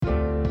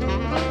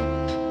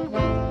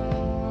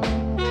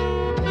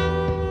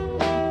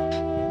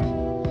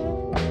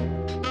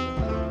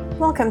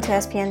Welcome to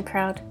SPN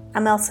Proud.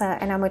 I'm Elsa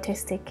and I'm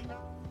autistic.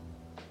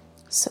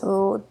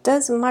 So,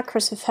 does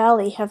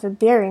macrocephaly have a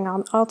bearing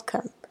on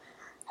outcome?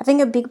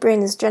 Having a big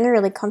brain is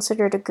generally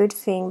considered a good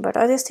thing, but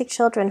autistic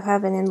children who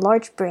have an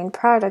enlarged brain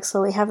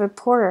paradoxically have a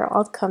poorer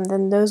outcome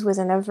than those with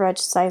an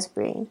average-sized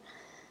brain.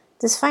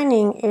 This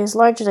finding is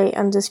largely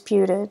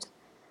undisputed.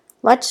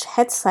 Large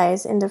head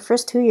size in the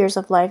first 2 years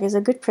of life is a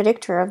good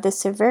predictor of the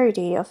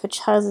severity of a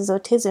child's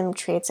autism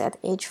traits at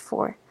age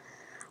 4.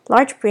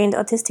 Large-brained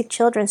autistic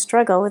children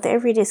struggle with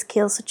everyday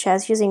skills such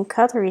as using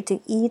cutlery to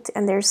eat,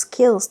 and their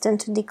skills tend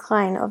to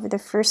decline over the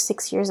first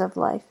 6 years of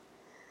life.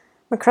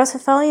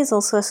 Macrocephaly is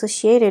also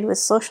associated with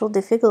social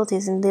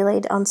difficulties and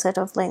delayed onset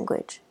of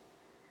language.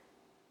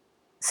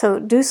 So,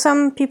 do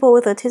some people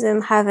with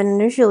autism have an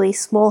unusually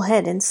small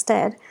head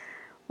instead?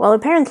 Well,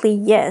 apparently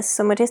yes,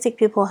 some autistic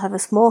people have a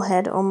small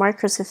head or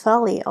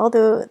microcephaly,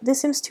 although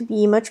this seems to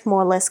be much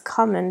more less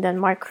common than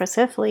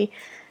microcephaly,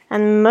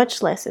 and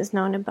much less is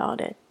known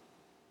about it.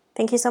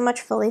 Thank you so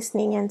much for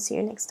listening, and see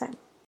you next time.